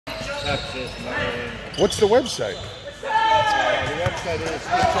Texas, Maryland. What's the website? The website is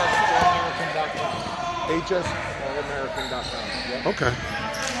hsallamerican.com. hsallamerican.com. Yep. Okay.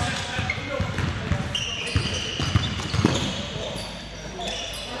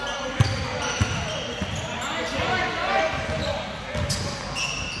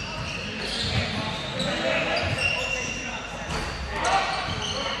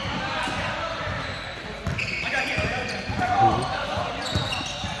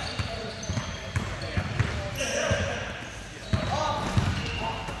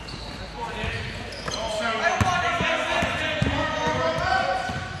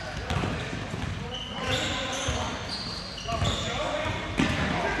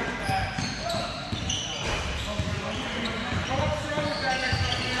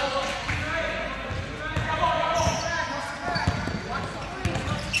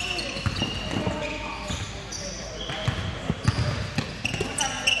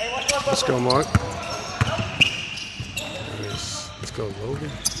 Let's go, Mark. Nice. Let's go,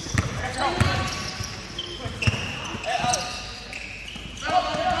 Logan.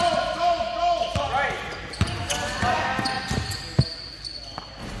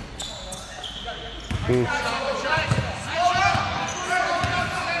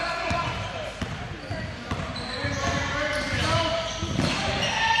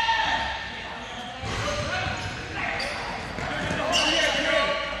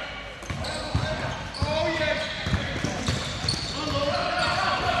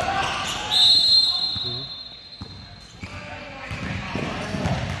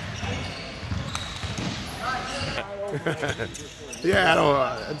 Yeah, I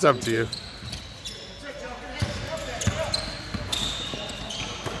don't. It's up to you.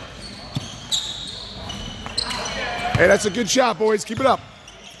 Hey, that's a good shot, boys. Keep it up.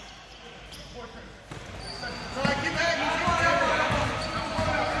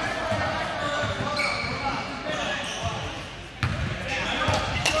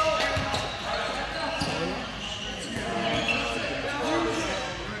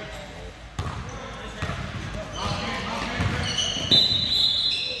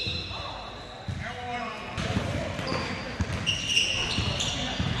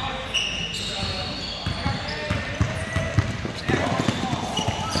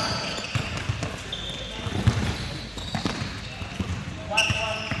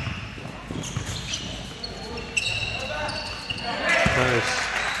 Nice.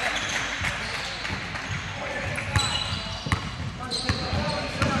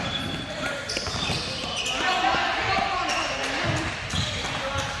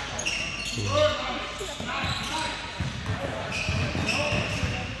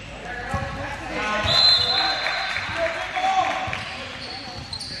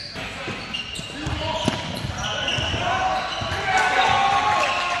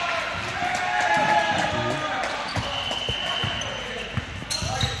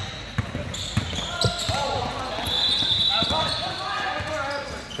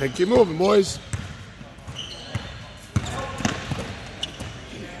 Hey, keep moving, boys.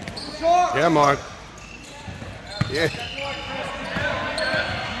 Yeah, Mark. Yeah.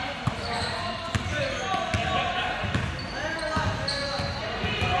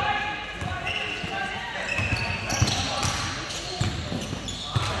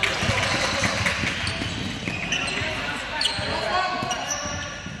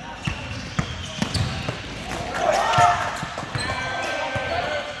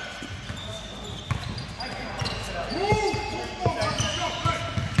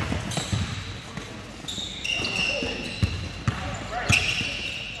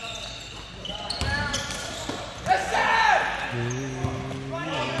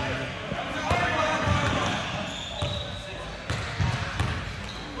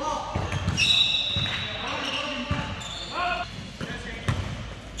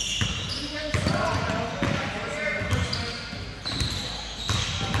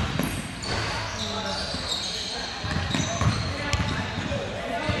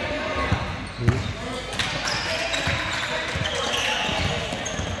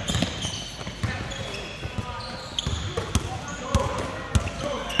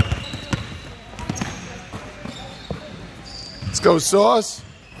 Let's go, Sauce.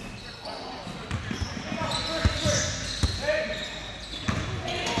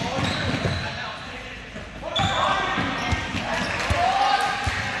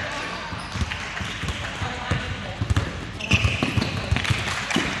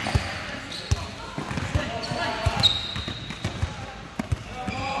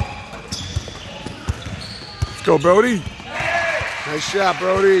 Let's go, Brody. Nice shot,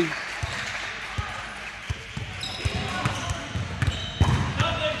 Brody.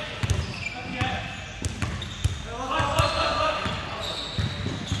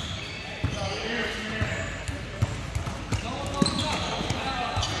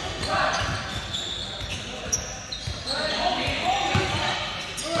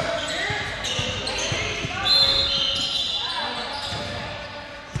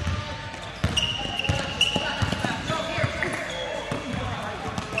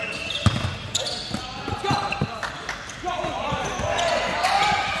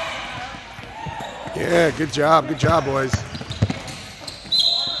 Yeah, good job, boys.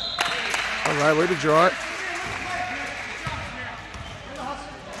 All right, way to draw it.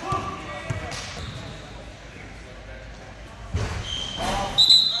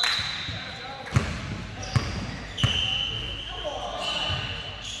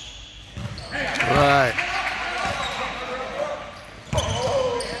 All right.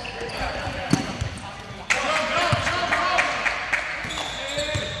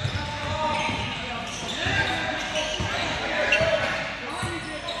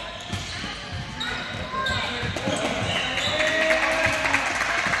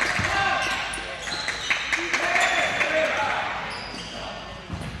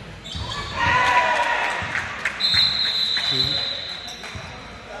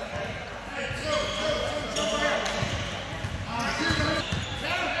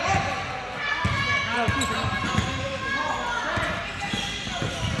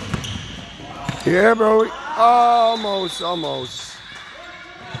 Yeah, bro. Almost.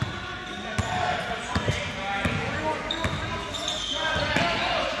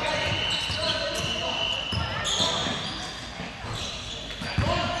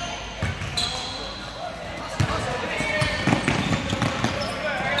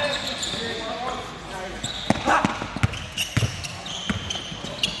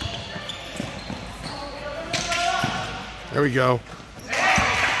 There we go.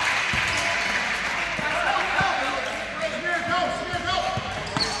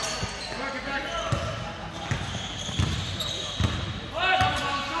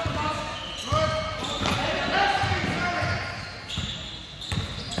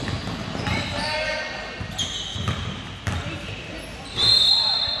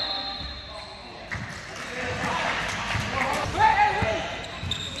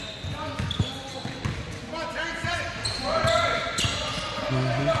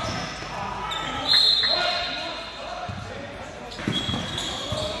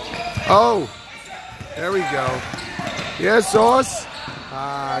 Oh, there we go. Yeah, Sauce.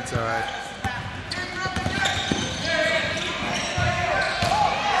 That's all right.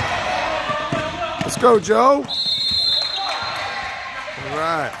 Let's go, Joe. All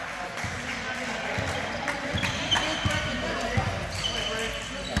right.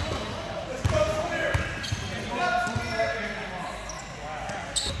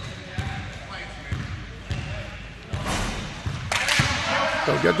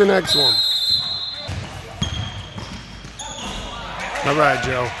 Go get the next one. All right,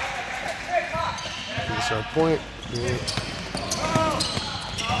 Joe. That's our point. Yeah.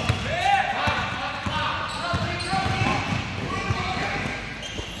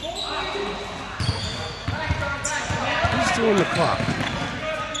 Who's doing the clock?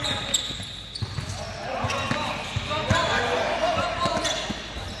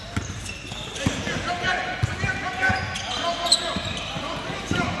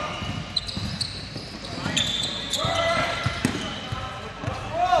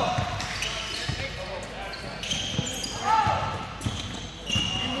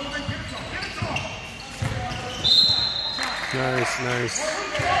 Nice.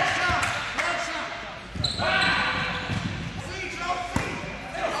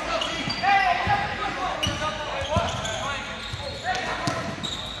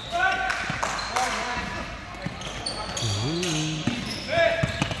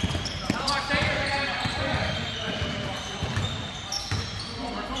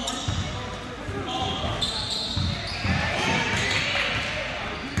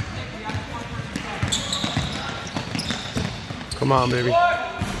 Come on, baby.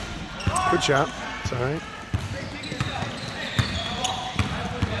 Good shot. It's all right.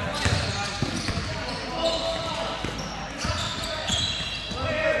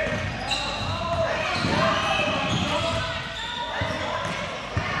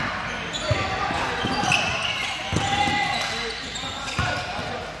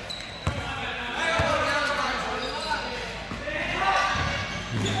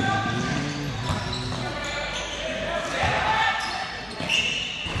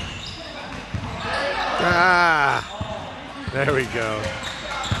 There we go.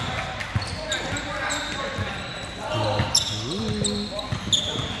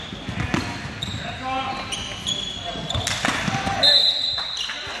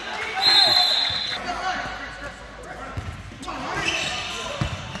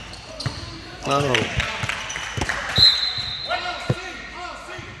 Oh.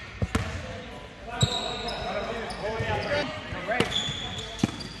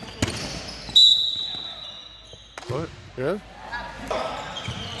 What? Yeah?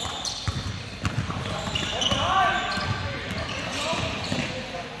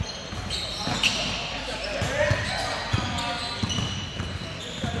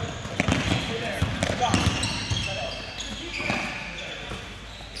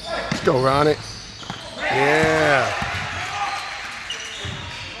 go, Ronnie. Yeah.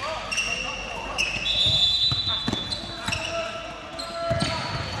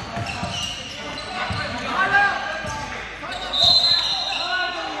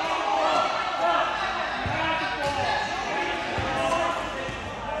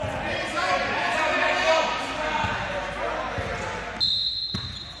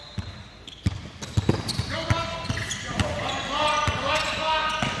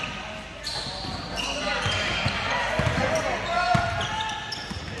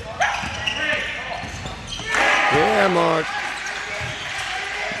 Yeah, Mark.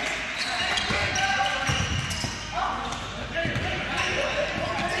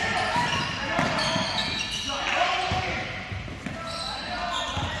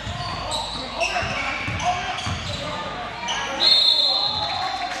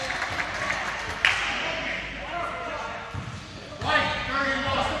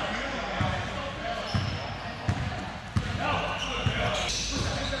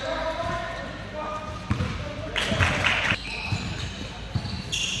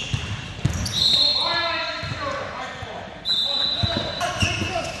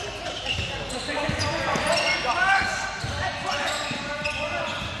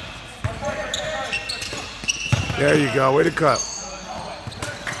 There you go. Way to cut.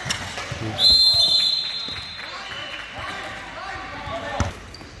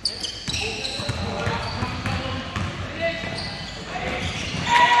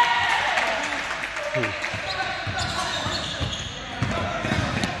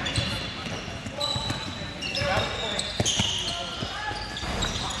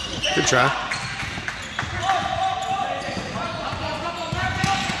 Good try.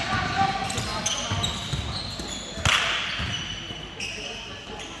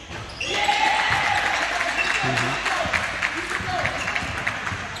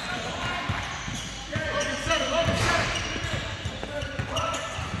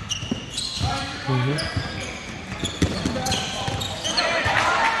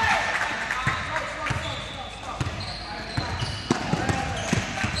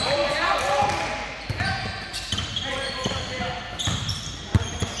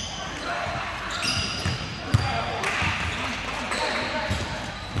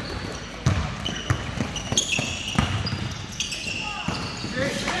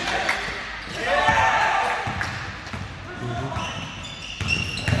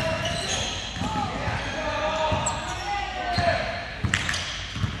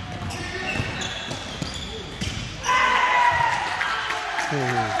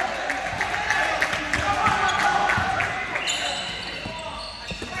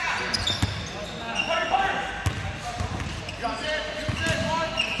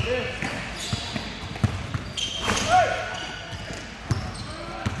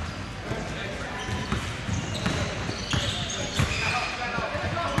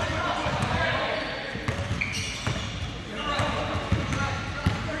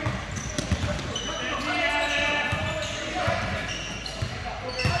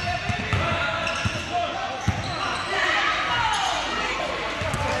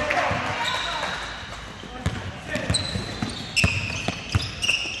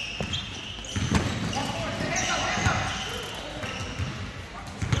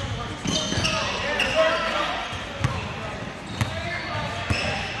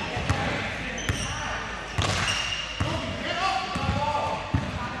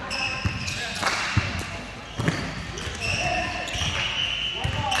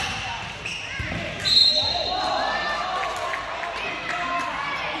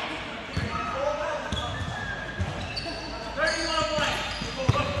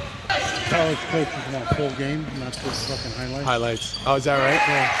 College coaches want full game, not just fucking highlights. Highlights. Oh, is that right?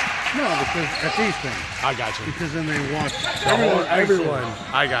 No, because at these things. I got you. Because then they watch Everyone.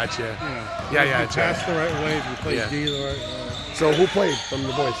 I got you. Yeah, if you pass the right way, if you play D the right way. So who played from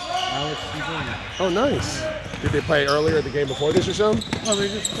the boys? Alex and Jordan. Oh, nice. Did they play earlier the game before this or something? No, they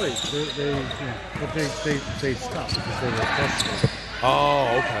just played. But they stopped because they were frustrated.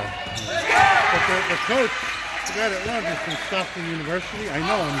 Oh, okay. But the coach, the guy that runs is from Stockton University. I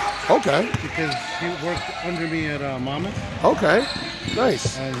know him. Okay. Because he worked under me at Monmouth. Okay.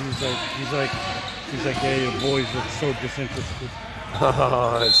 Nice. And he's like, yeah, your boys look so disinterested.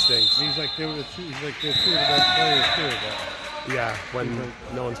 Oh, that stinks. He's like, they're two of the best players too. But yeah, when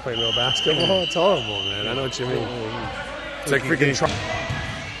no one's playing real basketball, it's horrible, man. I know what you mean. It's like freaking. I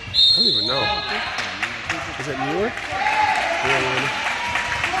don't even know. Is it Newark? Yeah,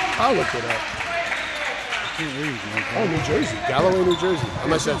 I'll look it up. Oh, New Jersey. Galloway, New Jersey.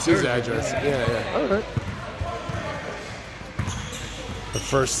 Unless that's his address. Yeah. All right.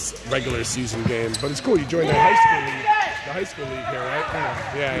 first regular season game. But it's cool. You joined the high school league here, right?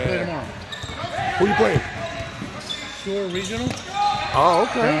 Yeah. Play tomorrow. Who are you playing? Shore Regional. Oh,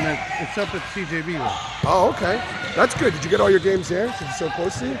 okay. It's up at CJB. Oh, okay. That's good. Did you get all your games there since it's so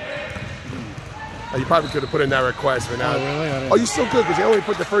close to you? Oh, you probably could have put in that request, but now. Oh, really? Oh, you still could because they only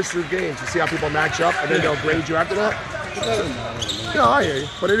put the first 3 games. You see how people match up, and then they'll grade you after that. No, I hear you.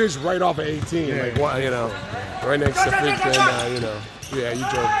 But it is right off of 18, like what, right next to freaking, Yeah, you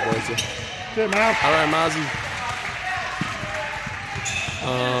drove boys. Good, Miles. All right, Mozzie.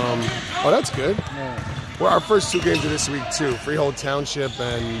 Oh, that's good. Yeah. Well, our first 2 games of this week too: Freehold Township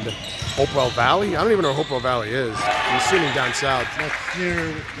and Hopewell Valley. I don't even know where Hopewell Valley is. I'm assuming down south. It's near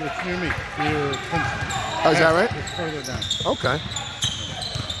me. Near Clinton. Oh, is that right? It's further down. Okay.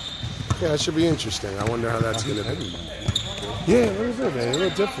 Yeah, that should be interesting. I wonder how that's going to be. Yeah, a little bit, man. A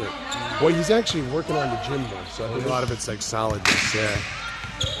little different. Well, he's actually working on the gym though, so I think a lot of it's like solidness. Yeah.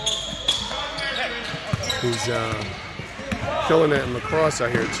 He's killing it in lacrosse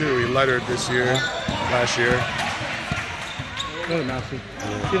out here too. He lettered last year. Good, Mousy.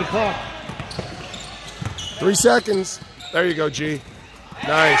 See the clock. 3 seconds. There you go, G.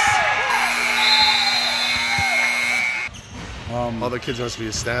 Nice. All the kids must be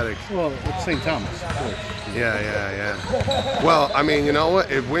ecstatic. Well, it's St. Thomas, of course. Yeah. Well, I mean, you know what?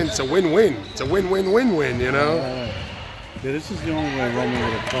 It's a win-win. It's a win-win-win-win, Yeah, this is the only way Roman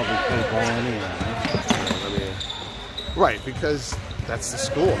would have probably played ball anyway. Right, because that's the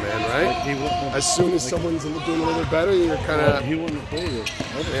school, man, right? Like as soon as someone's doing a little bit better, you're kind of... He wouldn't have played it.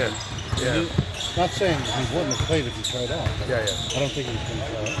 Yeah. Not saying he wouldn't have played if he tried out. Yeah. I don't think he was going to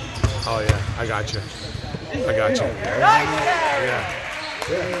try out. Oh, yeah. I got you.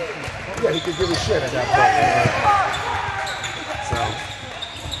 Yeah, he could give a shit at that point.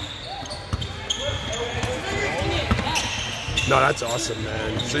 So... No, that's awesome,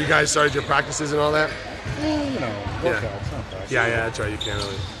 man. So you guys started your practices and all that? Workouts, not practice. Yeah, that's right. You can't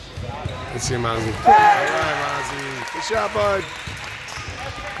really. Let's see, Mozzie. All right, Mozzie. Good shot, bud.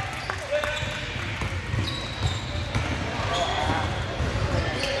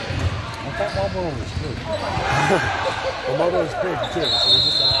 I thought Marlboro was good. Well, Marlboro's big, too, so there's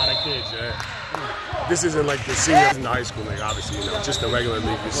just a lot of kids, right? This isn't like the seniors in the high school league, obviously, just the regular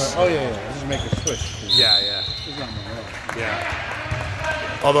league. Oh, yeah. Just make a switch. Yeah. It's not my way.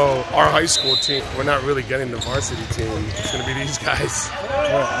 Yeah. Although our high school team, we're not really getting the varsity team. It's going to be these guys.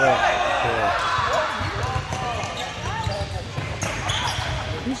 Right. Yeah.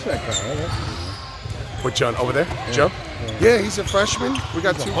 Who's that guy? What, John? Over there? Yeah. Joe? Yeah, he's a freshman. We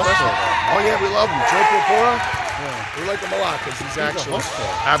got 2 freshmen. Oh, yeah, we love him. Joe Porpora. Yeah. We like him a lot because he's actually...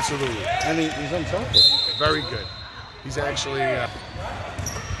 Absolutely. And he's unselfish. Very good. He's actually... There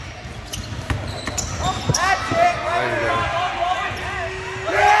you go.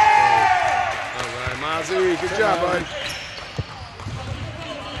 All right, Mozzie. Good job, bud.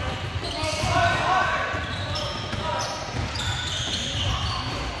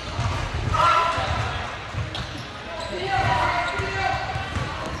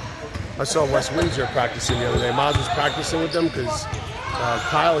 I saw Wes Windsor practicing the other day. Moz was practicing with them because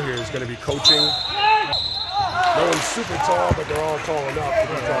Kyle here is going to be coaching. No one's super tall, but they're all tall enough to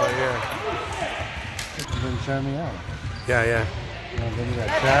be tall, yeah. You're going to try me out. Yeah. Then you got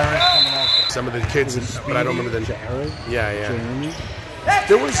Jared coming out. Some of the kids, but I don't remember them. Jared? Yeah. Jeremy?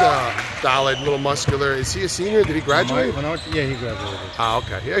 There was a solid, little muscular. Is he a senior? Did he graduate? Yeah, he graduated. Ah,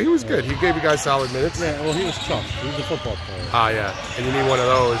 okay. Yeah, he was good. He gave you guys solid minutes. Yeah, well, he was tough. He was a football player. Ah, yeah. And you need one of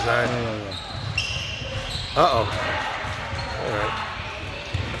those, right? Yeah. Uh-oh. All right.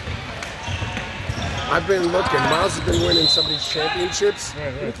 I've been looking. Miles has been winning some of these championships.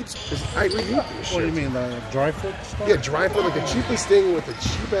 Right. What do you mean, the dry foot stuff? Yeah, dry foot, like the cheapest thing with the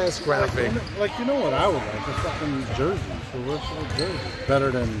cheap-ass graphic. Like, you know what I would like? A fucking jersey. So what's a jersey? Better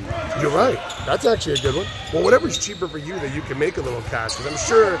than... You're right. That's actually a good one. Well, whatever's cheaper for you that you can make a little cash. Because I'm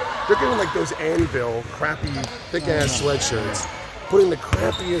sure they're getting like those Anvil, crappy, thick-ass sweatshirts, putting the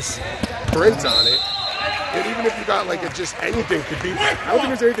crappiest print on it. And even if you got like just anything could beat that. I don't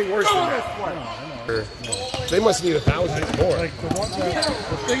think there's anything worse than that. No. They must need 1,000 more. Like the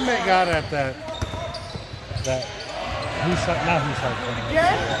thing they got at that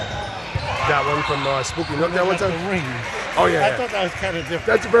That one from Spooky Nook that one time? The ring. Oh, yeah. I thought that was kind of different.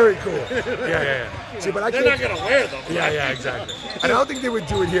 That's very cool. Yeah. See, but They're not going to wear them. Yeah, exactly. And I don't think they would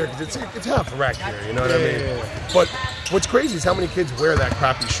do it here because it's half wreck here, you know what I mean? Yeah. But what's crazy is how many kids wear that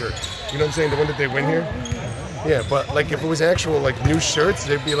crappy shirt. You know what I'm saying? The one that they win here? Yeah, but like if it was actual like new shirts,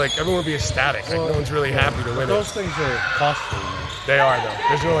 they'd be like everyone would be ecstatic. Like no one's really happy to win Those it. things are costly. Man. They are though.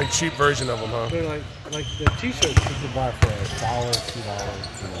 There's no like cheap version of them, huh? They're like the T-shirts you can buy for $1, $2.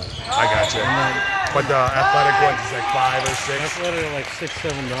 I got you. But the athletic ones is like $5 or $6. Athletic are like $6,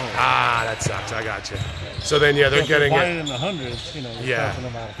 $7. Ah, that sucks. I got you. So then yeah, they're So if getting you buy it. it in the hundreds. You're talking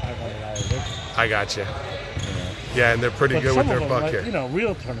about a $500 difference. I got you. Yeah, and they're pretty But good some with their of them, buck like, here.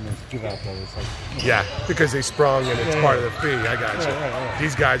 real tournaments give out those. Like, Yeah, because they sprung and it's part of the fee. I got you. Right.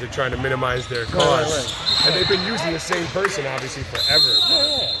 These guys are trying to minimize their costs. And they've been using the same person, obviously, forever.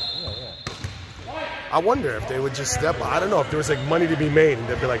 I wonder if they would just step up. I don't know if there was like money to be made and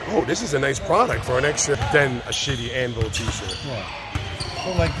they'd be like, oh, this is a nice product for an extra than a shitty Anvil t-shirt. Yeah.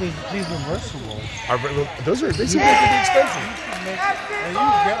 So like these reversibles. They seem like they'd be expensive. You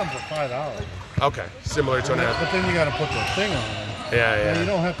can get them for $5. Okay, similar to an Anvil. But then you got to put the thing on them. Yeah. And you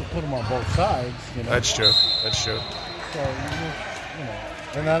don't have to put them on both sides. That's true. So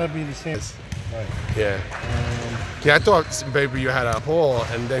and that'll be the same. Right. Yeah. I thought maybe you had a poll,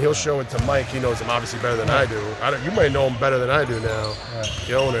 and then he'll show it to Mike. He knows him obviously better than I do. You might know him better than I do now,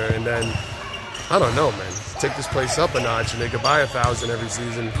 the owner. And then I don't know, man. Take this place up a notch, and they could buy 1,000 every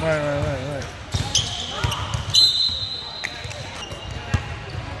season. Right.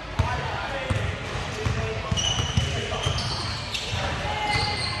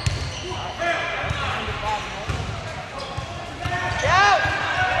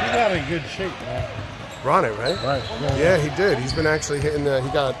 He got in good shape, man. Ronnie, right? Right. Yeah, he did. He's been actually hitting he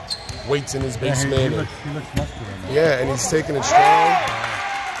got weights in his basement. He looks muscular, man. Yeah, and he's taking it strong.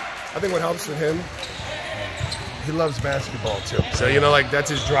 I think what helps with him, he loves basketball too. So, like that's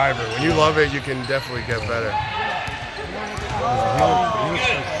his driver. When you love it, you can definitely get better. Like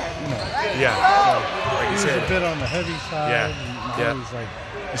He was a bit on the heavy side. Yeah. He's like,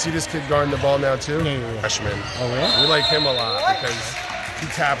 You see this kid guarding the ball now too? Yeah. Freshman. Oh, yeah? We like him a lot because he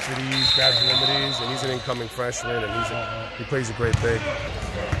taps with ease, grabs it with ease, and he's an incoming freshman, and he plays a great big.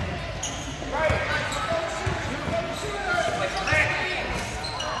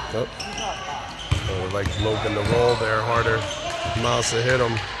 Oh, like Logan the roll there harder. Miles to hit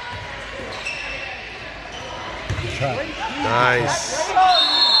him. Nice.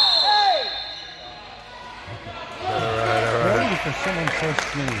 All right. For someone so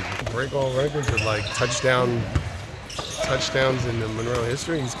skinny. Break all records with like touchdowns in the Monroe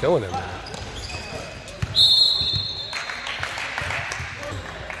history. He's killing it, man.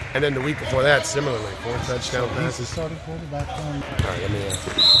 And then the week before that, similarly, 4 touchdown passes. He's the starting quarterback. All right, let me.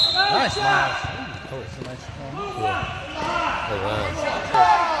 Nice, Miles. Oh, it's a nice one.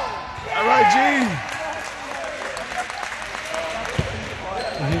 All right, G.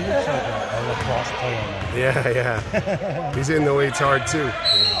 He looks like a lacrosse player, man. Yeah. He's hitting the weights hard too.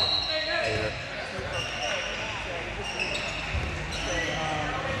 Yeah.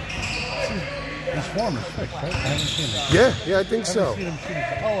 His form is fixed, right? I haven't seen it. Yeah, I think so. I did.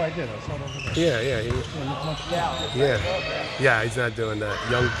 I saw it over there. Yeah, He looked much better. yeah. He's not doing that.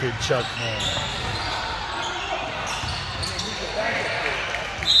 Young kid Chuck.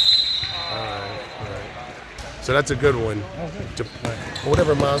 All right. So that's a good one.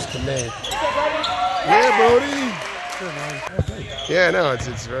 Whatever Miles can make. Yeah, Brody. Yeah, no,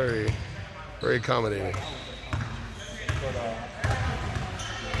 it's very, very accommodating.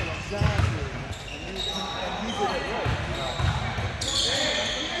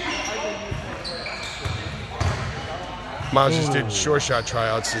 Miles just did short shot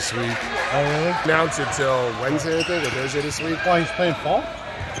tryouts this week. Oh, really? Announced it till Wednesday, I think, or Thursday this week. Oh, he's playing fall?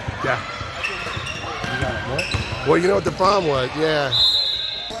 Yeah. You got it, what? Well, you know what the problem was? Yeah.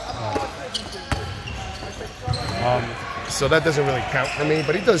 So that doesn't really count for me,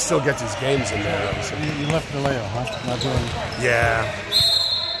 but he does still get his games in there, obviously. You left Vallejo, huh? Not doing... Yeah.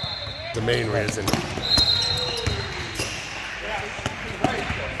 The main reason.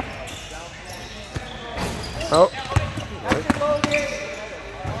 Oh.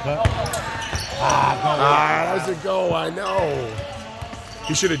 That was a go, I know.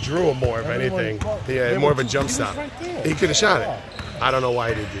 He should have drew him more, if anything. Yeah, more of a jump stop. He could have shot it. I don't know why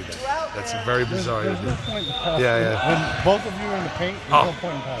he didn't do that. That's very bizarre. There's no point in passing. Yeah. When both of you are in the paint, there's no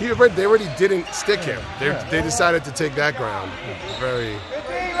point in passing. They already didn't stick him. They decided to take that ground. Very,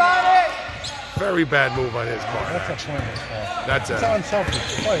 very bad move on his part. That's a pointless pass. That's It's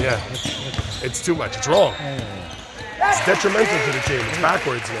unselfish. Play. Yeah. It's too much. It's wrong. It's detrimental to the team. It's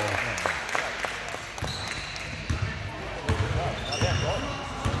backwards now.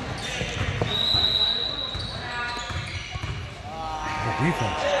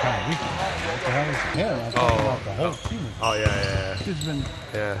 Defense is kind of weak. What the hell is him? I'm talking about the whole team. Oh, yeah. The kid's been,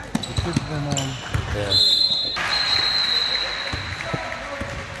 Yeah. the kid's been, Yeah.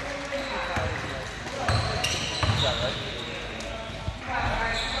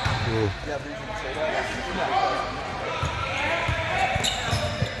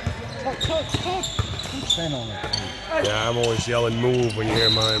 Stand on it. Yeah, I'm always yelling move when you hear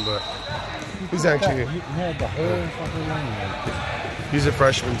mine, but he's actually, You had the whole fucking line. he's a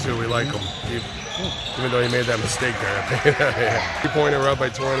freshman too. We like him. Even though he made that mistake there. Yeah. 3-pointer up by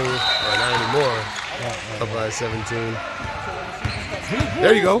 20, or not anymore. Up by 17.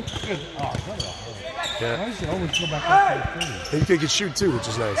 There you go. Yeah. Why does he always go back up to the 30? And he could shoot too, which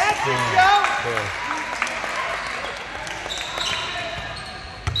is nice. Yeah.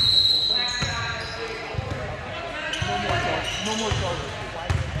 No more charges.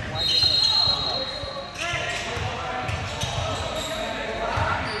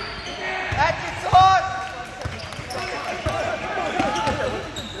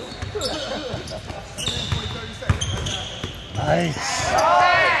 Nice.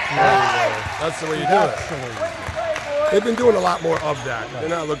 That's the way you do it. They've been doing a lot more of that. They're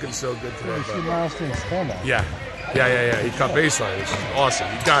not looking so good today. You see Miles stand up. Yeah. He cut baseline, which is awesome.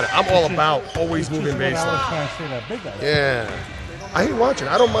 You got it. I'm all about always moving baseline. Yeah. I hate watching.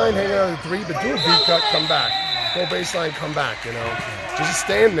 I don't mind hanging out at the 3, but do a V cut, come back. Go baseline, come back, you know. Just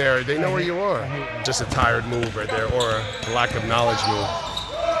stand there. They know where you are. Just a tired move right there, or a lack of knowledge move.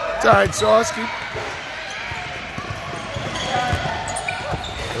 It's all right, Sauce. Keep.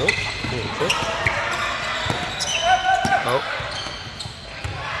 Oh.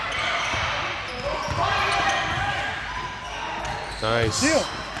 Nice. Steal.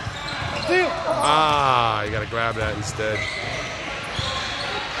 Ah, you got to grab that instead.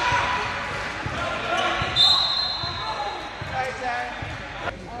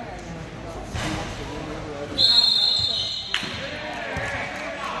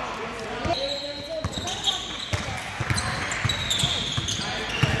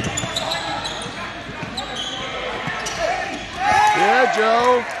 Yeah,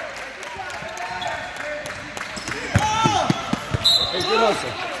 Joe. Hey, good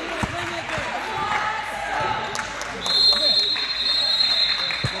hustle.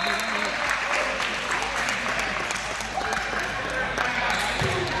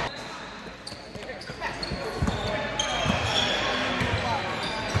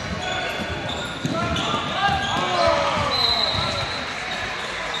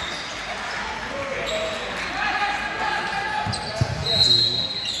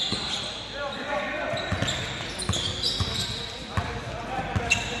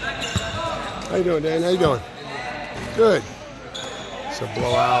 How you doing, Dan? How you doing? Good. It's a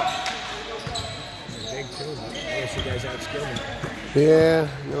blowout. Big too. I guess you guys outskilled him. Yeah,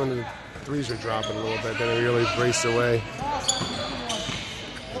 you know, the threes are dropping a little bit. Then they really braced away.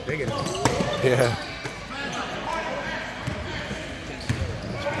 Big enough. Yeah.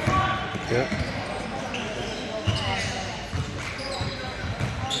 Yeah.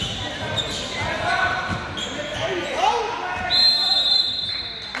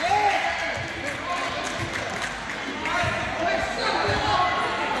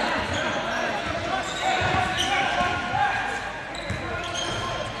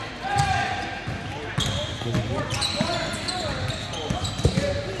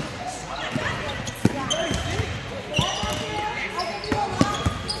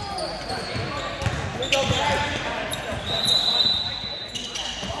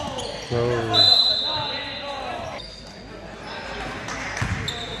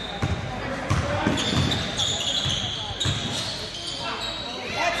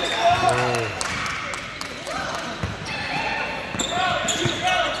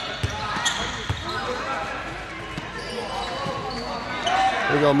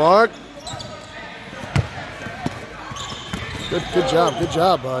 There you go, Mark. Good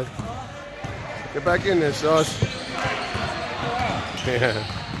job, bud. Get back in there, Sauce. Yeah.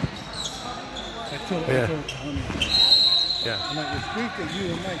 Yeah. I'm like, it's great that you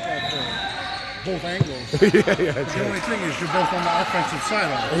and Mike got both angles. Yeah, The only thing is you're both on the offensive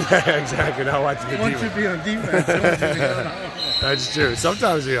side of it. Yeah, exactly. Now watch the One defense. should be on defense. One should be on offense. That's true.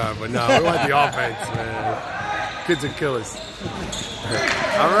 Sometimes we are, but no, we want the offense, man. Kids are killers.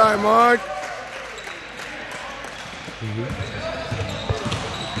 All right, Mark.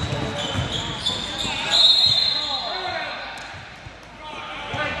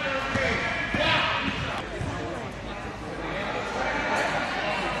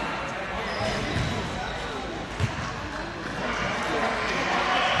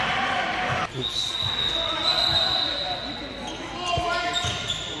 Oops.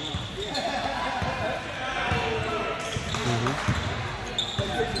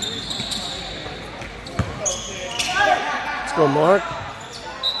 Let's go, Mark.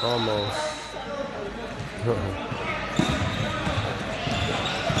 Almost.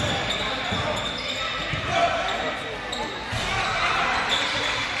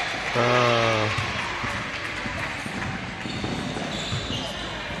 Ah.